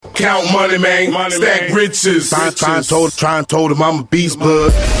count money, man. Stack riches. Try and told him I'm a beast,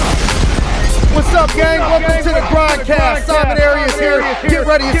 bud. What's up, gang? Welcome to the Grindcast. Simon Arias here. Get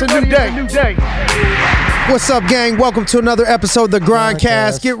ready, it's a new day. What's up, gang? Welcome to another episode of the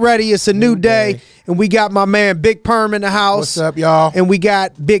Grindcast. Get ready, it's a new day. And we got my man Big Perm in the house. What's up, y'all? And we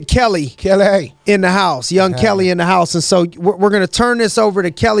got Big Kelly in the house, young Kelly in the house. And so we're going to turn this over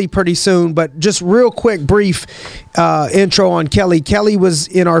to Kelly pretty soon. But just real quick, brief intro on Kelly. Kelly was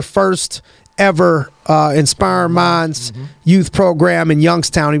in our first ever Inspiring Minds youth program in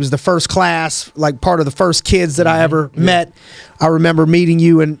Youngstown. He was the first class, like part of the first kids that I ever met. I remember meeting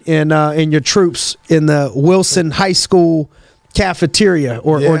you in your troops in the Wilson High School cafeteria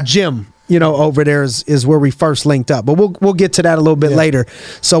or gym. You know, over there is where we first linked up. But we'll get to that a little bit later.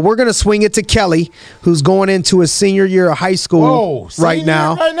 So we're going to swing it to Kelly, who's going into his senior year of high school right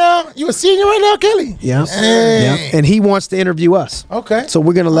now. Right now? You a senior right now, Kelly? Yeah. And he wants to interview us. Okay. So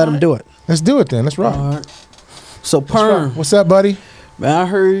we're going to let him do it. Let's do it then. Let's rock. All right. So, Perm. What's up, buddy? Man, I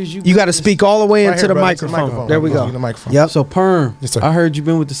heard you. You got to speak all the way Right into here, the brother. microphone. There we go. The microphone. Yep. So, Perm. Yes, sir. I heard you've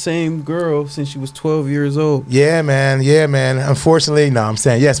been with the same girl since she was 12 years old. Yeah, man. Unfortunately, no, I'm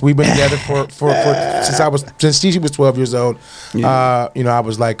saying yes. We've been together since she was 12 years old. Yeah. I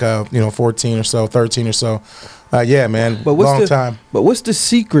was like 14 or so, 13 or so. Yeah, man. But long time. But what's the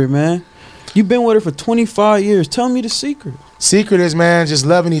secret, man? You've been with her for 25 years. Tell me the secret. Secret is, man, just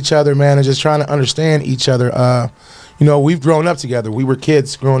loving each other, man, and just trying to understand each other. We've grown up together. We were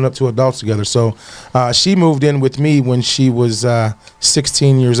kids growing up to adults together. So she moved in with me when she was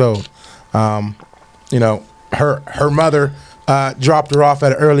 16 years old. Her mother dropped her off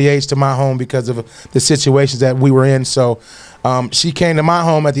at an early age to my home because of the situations that we were in. So she came to my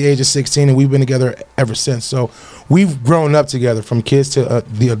home at the age of 16, and we've been together ever since. So we've grown up together from kids to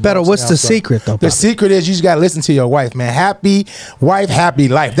the adults. Better, what's the secret, though? The secret is you just got to listen to your wife, man. Happy wife, happy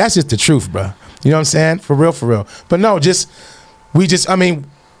life. That's just the truth, bro. You know what I'm saying? For real. But no, just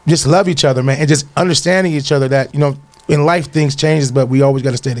love each other, man, and just understanding each other that, in life things changes, but we always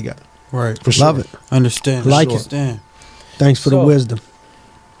got to stay together. Right. For sure. Love it. Understand. Like it. Understand. Thanks for the wisdom.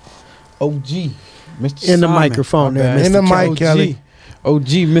 OG. Mr. In the Simon. microphone there, Mr. In the Kelly. mic, Kelly. OG,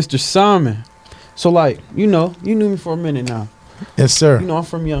 Mr. Simon. So, you knew me for a minute now. Yes, sir. I'm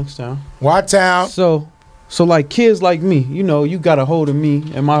from Youngstown. Watertown. So kids like me, you got a hold of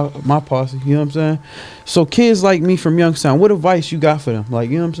me and my posse, you know what I'm saying? So kids like me from Youngstown, what advice you got for them?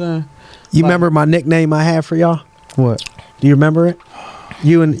 You know what I'm saying? You remember my nickname I had for y'all? What? Do you remember it?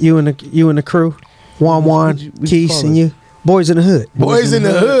 You and the crew? Juan, Keese, and you? Boys in the Hood. Boys in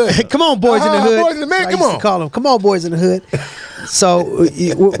the Hood. Come on, Boys in the Hood. Boys in the man, I come used on. to call them. Come on, Boys in the Hood. So,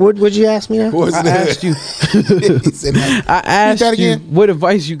 what'd you ask me now? Boys in I the Hood. asked you. He said, I asked that you again? what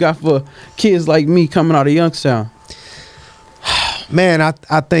advice you got for kids like me coming out of Youngstown. Man,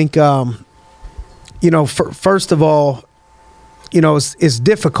 I think, first of all, it's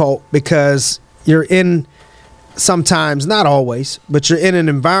difficult because you're in sometimes, not always, but you're in an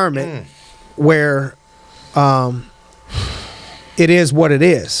environment where it is what it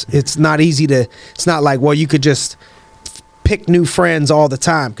is. It's not it's not like, well, you could just pick new friends all the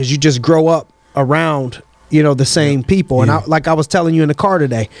time because you just grow up around, the same people. And I was telling you in the car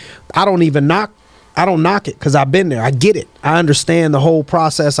today, I don't knock it because I've been there. I get it. I understand the whole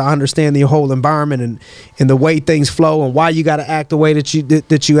process. I understand the whole environment and the way things flow and why you got to act the way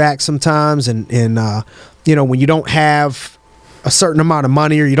that you act sometimes. And when you don't have a certain amount of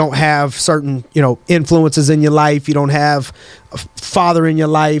money or you don't have certain, influences in your life, you don't have a father in your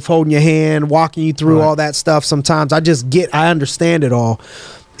life holding your hand, walking you through all that stuff. Sometimes I understand it all.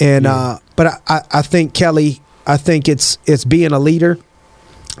 And, but I think, Kelly, it's being a leader.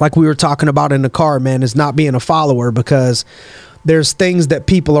 Like we were talking about in the car, man, is not being a follower, because there's things that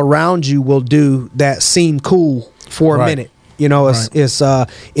people around you will do that seem cool for a minute.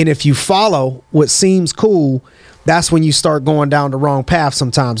 And if you follow what seems cool, that's when you start going down the wrong path.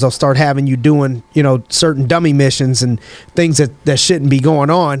 Sometimes they'll start having you doing, certain dummy missions and things that shouldn't be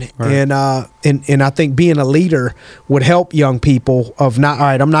going on. Right. And I think being a leader would help young people of not, all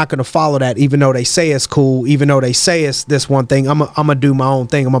right, I'm not going to follow that, even though they say it's cool, even though they say it's this one thing, I'm going to do my own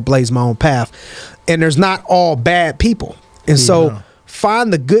thing. I'm going to blaze my own path. And there's not all bad people. And so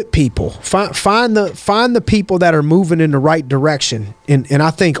find the good people, find the people that are moving in the right direction. And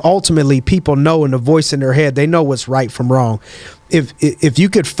I think ultimately people know in the voice in their head, they know what's right from wrong. If you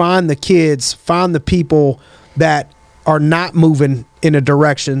could find the people that are not moving in a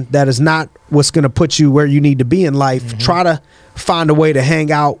direction that is not what's going to put you where you need to be in life, try to find a way to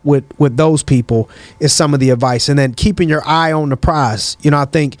hang out with those people is some of the advice. And then keeping your eye on the prize. I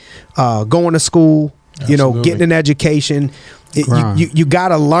think going to school, Absolutely. Getting an education, You got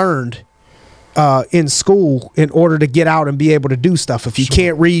to learn in school in order to get out and be able to do stuff. If you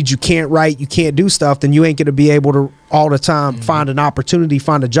can't read, you can't write, you can't do stuff, then you ain't going to be able to all the time find an opportunity,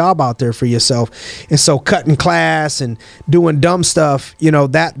 find a job out there for yourself. And so cutting class and doing dumb stuff, you know,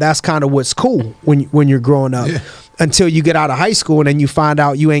 that's kind of what's cool when you're growing up. Until you get out of high school and then you find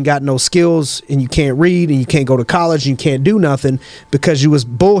out you ain't got no skills and you can't read and you can't go to college and you can't do nothing because you was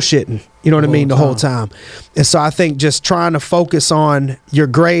bullshitting, you know what I mean, the whole time. And so I think just trying to focus on your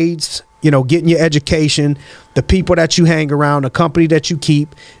grades, you know, getting your education, the people that you hang around, the company that you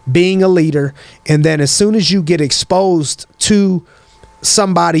keep, being a leader. And then as soon as you get exposed to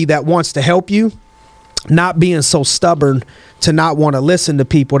somebody that wants to help you, not being so stubborn to not want to listen to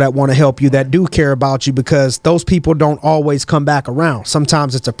people that want to help you, that do care about you, because those people don't always come back around.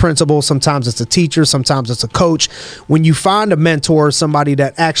 Sometimes it's a principal, sometimes it's a teacher, sometimes it's a coach. When you find a mentor, somebody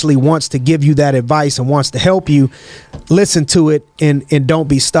that actually wants to give you that advice and wants to help you, listen to it and don't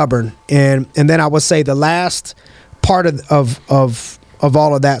be stubborn. And then I would say the last part of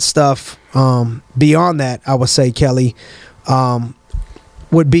all of that stuff, beyond that, I would say, Kelly,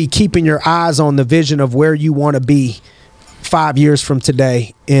 would be keeping your eyes on the vision of where you want to be 5 years from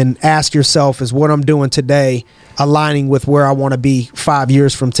today, and ask yourself, is what I'm doing today aligning with where I want to be 5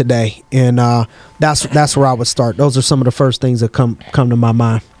 years from today? And that's where I would start. Those are some of the first things that come to my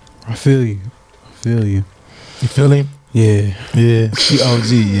mind. I feel you. You feel him? Yeah. The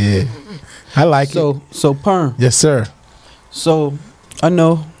OG, yeah. I like it. So Perm. Yes, sir. So I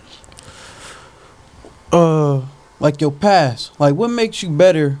know like your past, like what makes you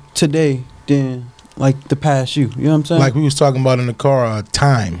better today than like the past you know what I'm saying? Like we was talking about in the car,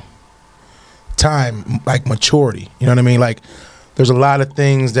 time, like maturity, you know what I mean? Like there's a lot of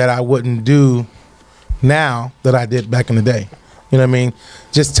things that I wouldn't do now that I did back in the day, you know what I mean?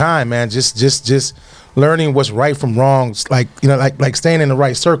 Just time, man, just learning what's right from wrong, like, you know, like staying in the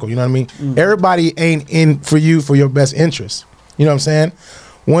right circle, you know what I mean? Everybody ain't in for you for your best interest, you know what I'm saying?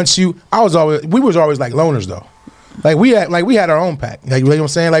 We was always like loners though. Like we had our own pack. Like, you know what I'm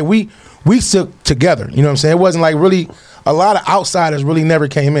saying? Like we stuck together. You know what I'm saying? It wasn't like really a lot of outsiders really never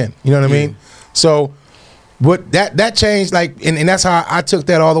came in. You know what I mean? So what that changed, like, and that's how I took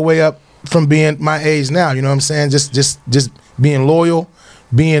that all the way up from being my age now. You know what I'm saying? Just being loyal,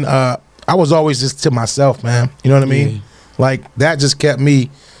 being I was always just to myself, man. You know what I mean? Like that just kept me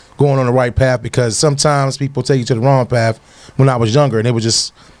going on the right path, because sometimes people take you to the wrong path when I was younger, and it was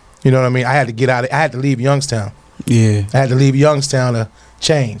just, you know what I mean? I had to get out. I had to leave Youngstown. I had to leave Youngstown to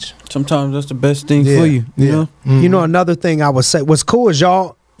change. Sometimes that's the best thing for you. You know? You know, another thing I would say, what's cool is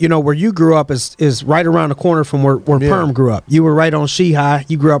y'all, you know, where you grew up is right around the corner from where Perm grew up. You were right on Shehigh.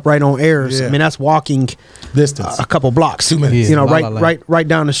 You grew up right on Ayers. I mean, that's walking distance, a couple blocks. 2 minutes. You know, right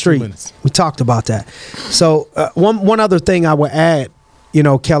down the street. We talked about that. So one other thing I would add, you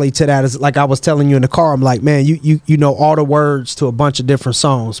know, Kelly, to that is, like I was telling you in the car, I'm like, man, you know all the words to a bunch of different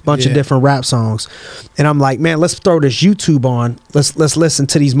songs, bunch of different rap songs. And I'm like, man, let's throw this YouTube on. Let's listen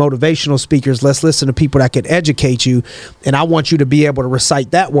to these motivational speakers. Let's listen to people that can educate you. And I want you to be able to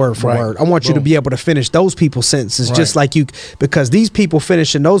recite that word for word. I want you to be able to finish those people's sentences just like you, because these people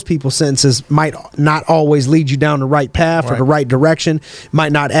finishing those people's sentences might not always lead you down the right path or the right direction,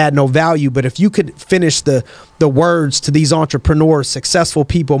 might not add no value. But if you could finish the words to these entrepreneurs, successful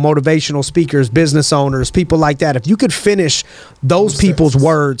people, motivational speakers, business owners, people like that, if you could finish those people's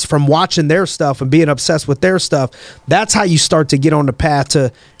words from watching their stuff and being obsessed with their stuff, that's how you start to get on the path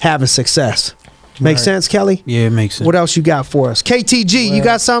to having success. Make sense, Kelly? Yeah, it makes sense. What else you got for us? KTG, you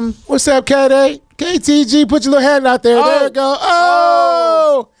got something? What's up, KD? KTG, put your little hand out there. There you go.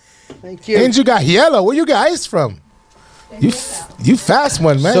 Oh! Thank you. And you got yellow. Where you got ice from? You fast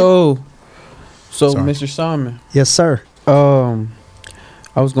one, man. So Sorry. Mr. Simon. Yes, sir.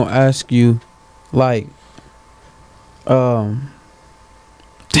 I was gonna ask you, like, dang,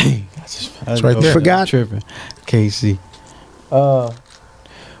 It's right there. Forgot. Tripping. KC.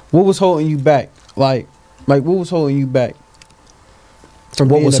 What was holding you back? Like what was holding you back? From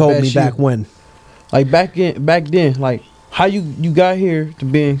What being was the holding me best back you? when? Like back then, like how you got here to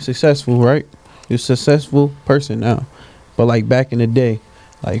being successful, right? You're a successful person now, but like back in the day,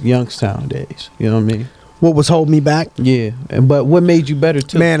 like Youngstown days, you know what I mean? What was holding me back? Yeah, but what made you better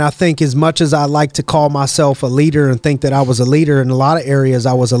too? Man, I think as much as I like to call myself a leader and think that I was a leader in a lot of areas,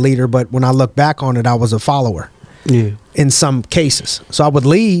 I was a leader. But when I look back on it, I was a follower. Yeah. In some cases, so I would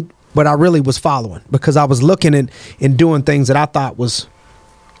lead, but I really was following because I was looking and doing things that I thought was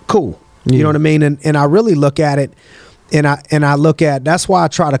cool. You know what I mean? And I really look at it, and I look at, that's why I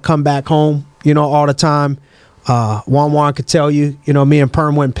try to come back home, you know, all the time. Juan could tell you, me and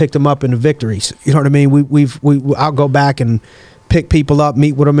Perm went and picked him up in the victories. You know what I mean? I'll go back and pick people up,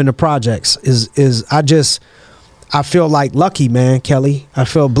 meet with them in the projects. I feel like lucky, man, Kelly. I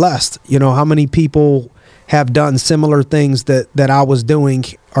feel blessed. How many people have done similar things that I was doing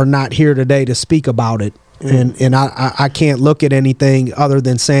are not here today to speak about it. And I can't look at anything other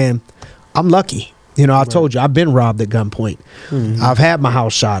than saying I'm lucky. I told you I've been robbed at gunpoint. Mm-hmm. I've had my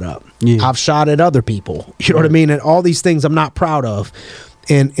house shot up. Yeah. I've shot at other people. You know what I mean? And all these things I'm not proud of.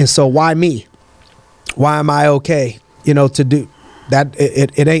 And so why me? Why am I okay? To do that.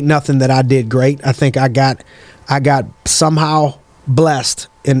 It ain't nothing that I did great. I think I got somehow blessed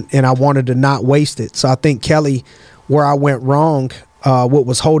and I wanted to not waste it. So I think, Kelly, where I went wrong, what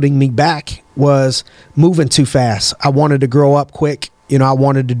was holding me back was moving too fast. I wanted to grow up quick. I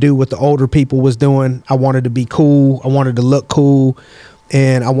wanted to do what the older people was doing. I wanted to be cool. I wanted to look cool.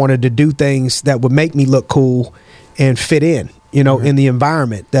 And I wanted to do things that would make me look cool and fit in, in the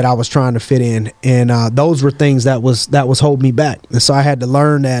environment that I was trying to fit in. And those were things that was holding me back. And so I had to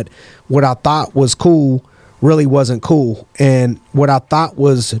learn that what I thought was cool really wasn't cool. And what I thought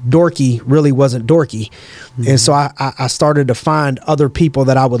was dorky really wasn't dorky. Mm-hmm. And so I started to find other people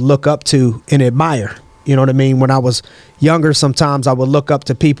that I would look up to and admire. You know what I mean? When I was younger, sometimes I would look up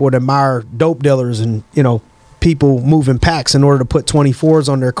to people and admire dope dealers and, people moving packs in order to put 24s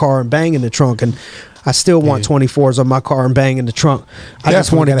on their car and bang in the trunk. And I still want 24s on my car and bang in the trunk. I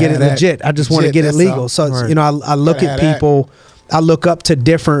just want to get it legit. I just want to get it legal. So, right. I look at people, I look up to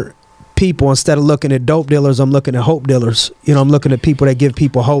different people. Instead of looking at dope dealers, I'm looking at hope dealers. I'm looking at people that give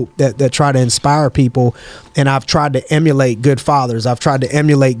people hope, that try to inspire people. And I've tried to emulate good fathers. I've tried to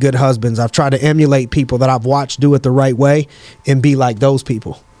emulate good husbands. I've tried to emulate people that I've watched do it the right way and be like those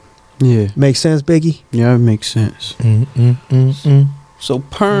people. Yeah. Make sense, Biggie? Yeah, it makes sense. So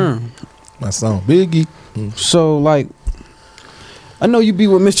Perm. My song, Biggie. So I know you be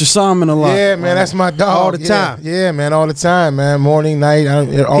with Mr. Simon a lot. Yeah, man, that's my dog. All the time. Yeah, man, all the time, man. Morning, night.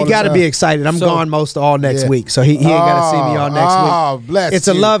 He got to be excited. I'm gone most all next week, so he ain't got to see me all next week. Oh, bless It's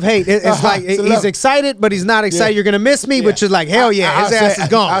you. a love-hate. It's like he's excited, but he's not excited. You're going to miss me, but you're like, hell yeah, his ass is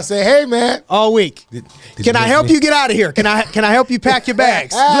gone. I say, hey, man. All week. Can I help you get out of here? Can I help you pack your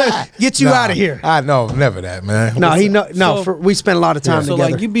bags? Get you out of here. I know, never that, man. No, we spent a lot of time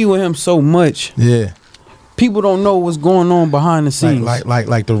together. So you be with him so much. Yeah. People don't know what's going on behind the scenes.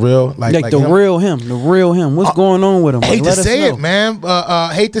 Like the real, like the real him. What's going on with him? Hate to say it, man.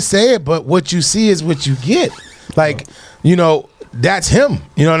 Hate to say it, but what you see is what you get. That's him.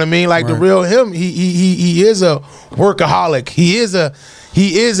 You know what I mean? Like the real him. He is a workaholic. He is a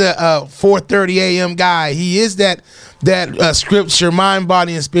 4:30 a.m. guy. He is that scripture, mind,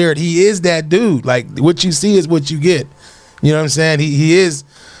 body, and spirit. He is that dude. Like what you see is what you get. You know what I'm saying? He is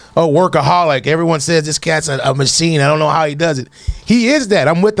a workaholic. Everyone says this cat's a machine. I don't know how he does it. He is that.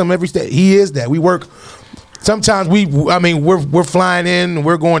 I'm with him every step. He is that. We work. Sometimes we're flying in.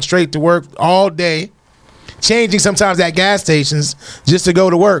 We're going straight to work all day, changing sometimes at gas stations just to go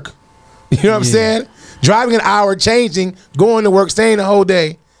to work. You know what I'm saying? Driving an hour, changing, going to work, staying the whole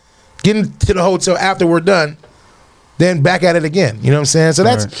day, getting to the hotel after we're done, then back at it again. You know what I'm saying? So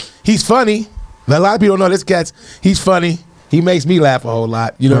he's funny. A lot of people don't know this cat's. He's funny. He makes me laugh a whole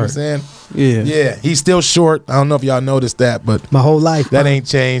lot. You know what I'm saying? Yeah. Yeah. He's still short. I don't know if y'all noticed that, but my whole life. That ain't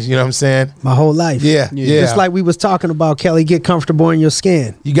changed. You know what I'm saying? My whole life. Yeah. Just like we was talking about, Kelly, get comfortable in your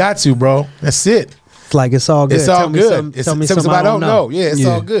skin. You got to, bro. That's it. It's like it's all good. It's all good. Tell me something I don't know. Yeah, it's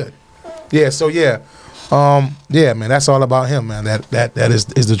all good. Yeah, so man, that's all about him, man. That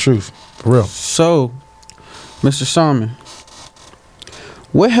is the truth. For real. So, Mr. Simon,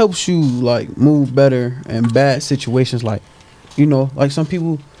 what helps you move better in bad situations? Like some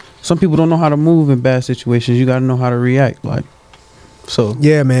people don't know how to move in bad situations. You got to know how to react.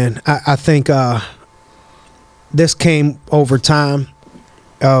 Yeah, man. I think this came over time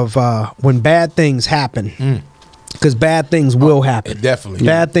of when bad things happen, because bad things will happen. Definitely.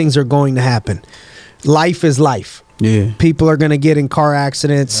 Bad things are going to happen. Life is life. Yeah. People are going to get in car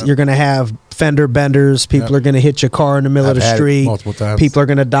accidents. Yep. You're going to have fender benders. People are going to hit your car in the middle of the street. Multiple times. People are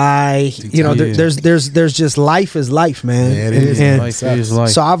going to die. There's just life is life, man. Yeah, it is. Life is life.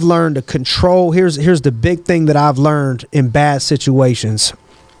 So I've learned to control. Here's the big thing that I've learned in bad situations.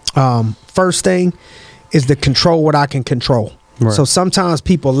 First thing is to control what I can control. Right. So sometimes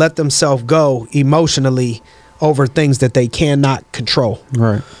people let themselves go emotionally over things that they cannot control.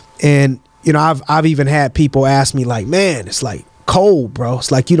 Right. And I've even had people ask me man, it's cold, bro.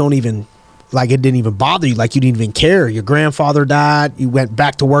 It's you don't even it didn't even bother you. You didn't even care. Your grandfather died. You went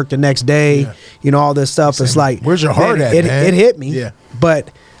back to work the next day. Yeah. All this stuff. It's where's your heart at, man? It hit me. Yeah.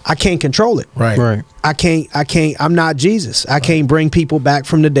 But I can't control it. Right. I can't, I'm not Jesus. I can't bring people back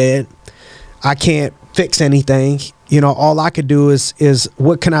from the dead. I can't fix anything. You know, all I could do is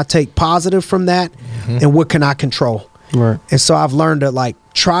what can I take positive from that, and what can I control? Right. And so I've learned to like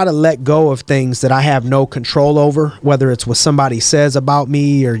try to let go of things that I have no control over, whether it's what somebody says about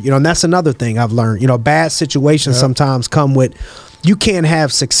me or, you know, and that's another thing I've learned. You know, bad situations sometimes come with, you can't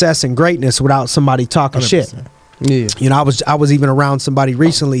have success and greatness without somebody talking 100%. Shit. Yeah. You know, I was even around somebody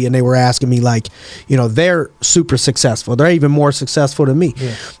recently and they were asking me like, you know, they're super successful. They're even more successful than me.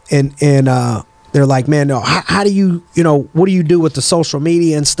 Yeah. And they're like, man, no, how do you know, what do you do with the social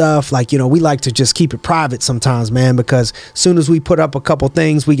media and stuff? Like, you know, we like to just keep it private sometimes, man, because as soon as we put up a couple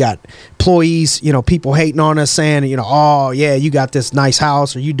things, we got employees, you know, people hating on us saying, you know, oh, yeah, you got this nice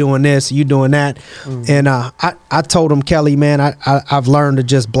house, or you doing this, or you doing that. And I told them, Kelly, man, I've learned to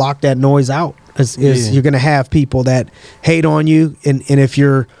just block that noise out. You're going to have people that hate on you. And if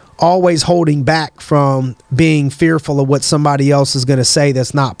you're always holding back from being fearful of what somebody else is going to say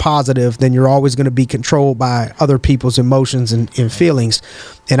that's not positive, then you're always going to be controlled by other people's emotions and feelings.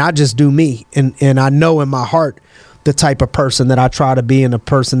 And I just do me. And I know in my heart the type of person that I try to be and the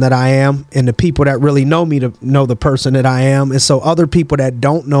person that I am, and the people that really know me to know the person that I am. And so other people that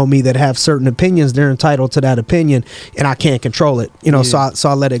don't know me, that have certain opinions, they're entitled to that opinion, and I can't control it, you know. So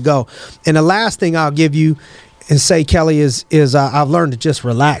I let it go. And the last thing I'll give you and say, Kelly, is I've learned to just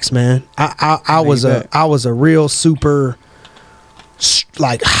relax, man. I was a real super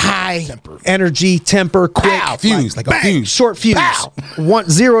like high energy temper, quick fuse, like a fuse, short fuse,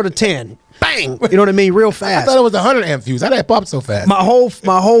 0 to 10, bang. You know what I mean? Real fast. I thought it was a 100 amp fuse. How did that pop so fast? My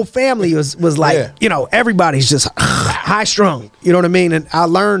whole family was like, you know, everybody's just high strung. You know what I mean? And I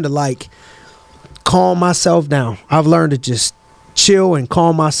learned to like calm myself down. I've learned to just chill and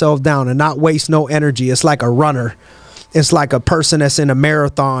calm myself down and not waste no energy. It's like a runner. It's like a person that's in a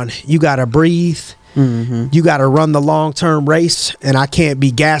marathon. You got to breathe. You got to run the long-term race, and I can't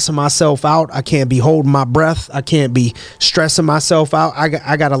be gassing myself out. I can't be holding my breath. I can't be stressing myself out.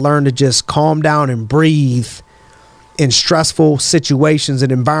 I got to learn to just calm down and breathe in stressful situations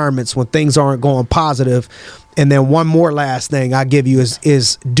and environments when things aren't going positive. And then one more last thing I give you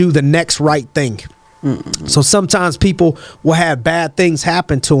is do the next right thing. So sometimes people will have bad things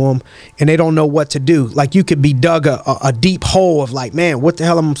happen to them and they don't know what to do. Like you could be dug a deep hole of like, man, what the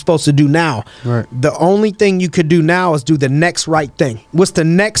hell am I supposed to do now? Right. The only thing you could do now is do the next right thing. What's the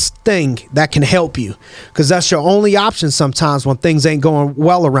next thing that can help you? Because that's your only option sometimes when things ain't going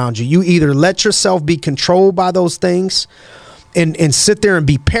well around you. You either let yourself be controlled by those things and sit there and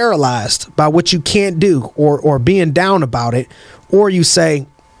be paralyzed by what you can't do or being down about it, or you say,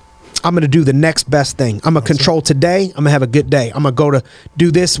 I'm going to do the next best thing. I'm going to control today. I'm going to have a good day. I'm going to go to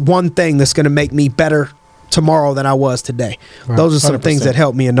do this one thing that's going to make me better tomorrow than I was today. Right. Those are some 100%. Things that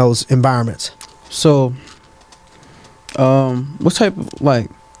help me in those environments. So, what type of,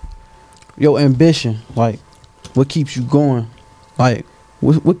 like, your ambition, like, what keeps you going? Like,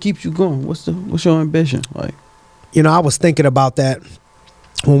 what keeps you going? What's your ambition? Like, you know, I was thinking about that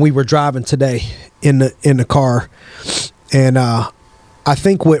when we were driving today in the car, and I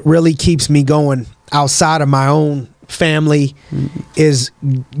think what really keeps me going outside of my own family is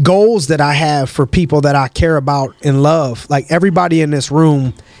goals that I have for people that I care about and love. Like everybody in this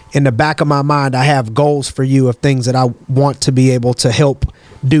room, in the back of my mind, I have goals for you of things that I want to be able to help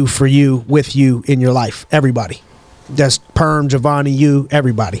do for you, with you in your life. Everybody. That's Perm, Giovanni, you,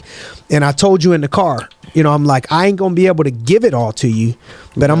 everybody. And I told you in the car, you know, I'm like, I ain't going to be able to give it all to you,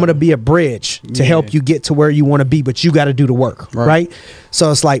 but I'm going to be a bridge to help you get to where you want to be, but you got to do the work, right?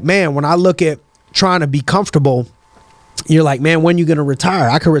 So it's like, man, when I look at trying to be comfortable, you're like, man, when you going to retire?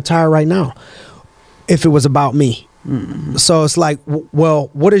 I could retire right now if it was about me. So it's like, well,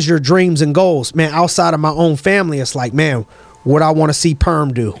 what is your dreams and goals? Man, outside of my own family, it's like, man, what I want to see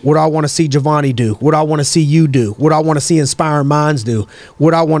Perm do, what I want to see Giovanni do, what I want to see you do, what I want to see Inspiring Minds do,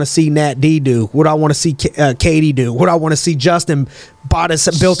 what I want to see Nat D do, what I want to see Katie do, what I want to see Justin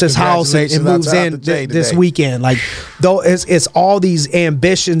built his house and moves in this weekend. Like, though it's all these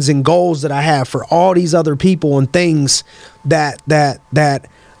ambitions and goals that I have for all these other people and things that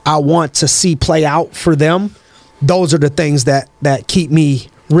I want to see play out for them. Those are the things that keep me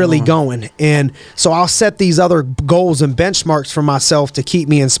really going. And so I'll set these other goals and benchmarks for myself to keep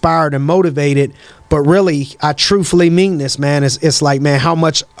me inspired and motivated. But really, I truthfully mean this, man. It's like, man, how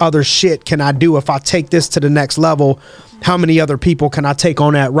much other shit can I do if I take this to the next level? How many other people can I take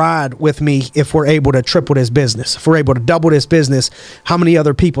on that ride with me if we're able to triple this business? If we're able to double this business, how many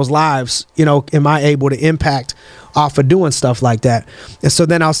other people's lives, you know, am I able to impact off of doing stuff like that? And so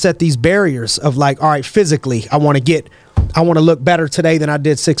then I'll set these barriers of like, all right, physically, I want to get I want to look better today than I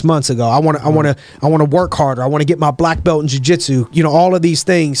did 6 months ago. I want to work harder. I want to get my black belt in jiu-jitsu. You know, all of these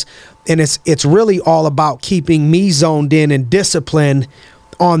things. And it's really all about keeping me zoned in and disciplined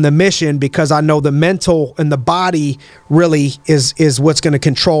on the mission, because I know the mental and the body really is what's going to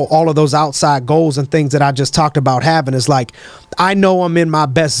control all of those outside goals and things that I just talked about having. Is like, I know I'm in my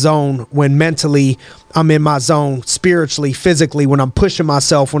best zone when mentally I'm in my zone, spiritually, physically, when I'm pushing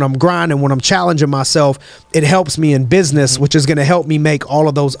myself, when I'm grinding, when I'm challenging myself. It helps me in business, which is going to help me make all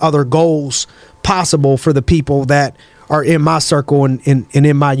of those other goals possible for the people that are in my circle and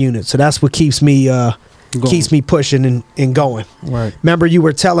in my unit. So that's what keeps me pushing and going. Right. Remember, you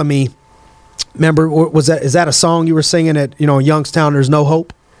were telling me. Remember, is that a song you were singing at Youngstown? There's no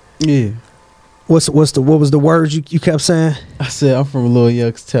hope. Yeah. What was the words you kept saying? I said I'm from a little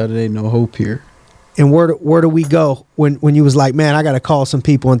Youngstown. There ain't no hope here. And where do we go when you was like, man, I got to call some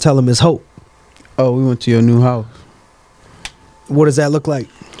people and tell them it's hope? Oh, we went to your new house. What does that look like?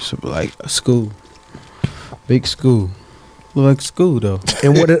 It's like a school, big school. Look like school though.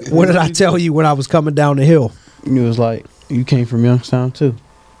 And what did I tell you when I was coming down the hill? It was like, you came from Youngstown too,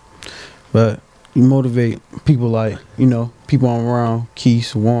 but you motivate people like people I'm around,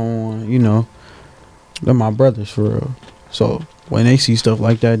 Keith, Warren. They're my brothers for real. So when they see stuff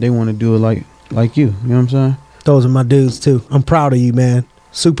like that, they want to do it like you. You know what I'm saying? Those are my dudes too. I'm proud of you, man.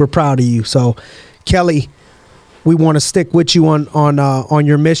 Super proud of you. So, Kelly, we want to stick with you on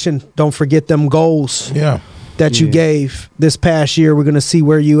your mission. Don't forget them goals. Yeah. That you gave this past year. We're going to see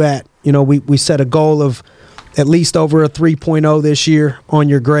where you at. We set a goal of at least over a 3.0 this year on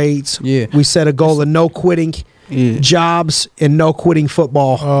your grades. Yeah. We set a goal of no quitting jobs and no quitting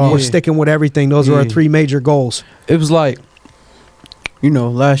football. We're sticking with everything. Those are our 3 major goals. It was like,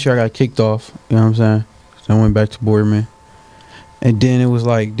 last year I got kicked off. You know what I'm saying? So I went back to Boardman. And then it was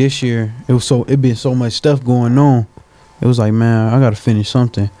like this year, it been so much stuff going on. It was like, man, I got to finish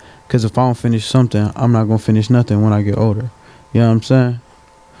something. Because if I don't finish something, I'm not going to finish nothing when I get older. You know what I'm saying?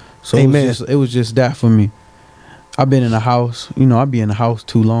 So it was just that for me. I've been in the house. I be in the house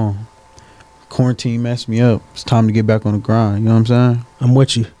too long. Quarantine messed me up. It's time to get back on the grind. You know what I'm saying? I'm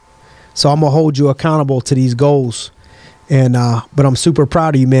with you. So I'm going to hold you accountable to these goals. And but I'm super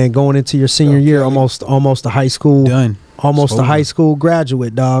proud of you, man, going into your senior year, almost a high school. Done. Almost a high school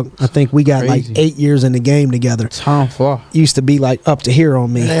graduate, dog. I think we got like 8 years in the game together. Time fly. Used to be like up to here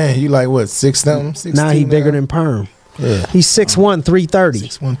on me. Man, you like what, 6 something? Now he bigger than Perm. Yeah. He's 6'1", 330.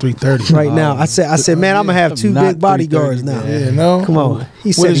 6'1", 330. Right now. I said, man, I'm gonna have 2 big bodyguards now. Yeah, no. Come on.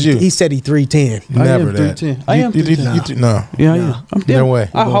 He said he 310. Never that. 310. I am 310. No. Yeah, I'm No way.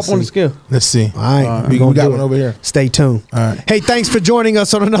 I'll hop on the scale. Let's see. All right. We got one over here. Stay tuned. All right. Hey, thanks for joining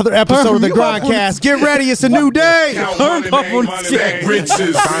us on another episode of the Grindcast. Get ready. It's a new day.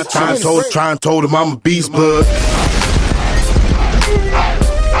 Try and told him I'm a beast, bud.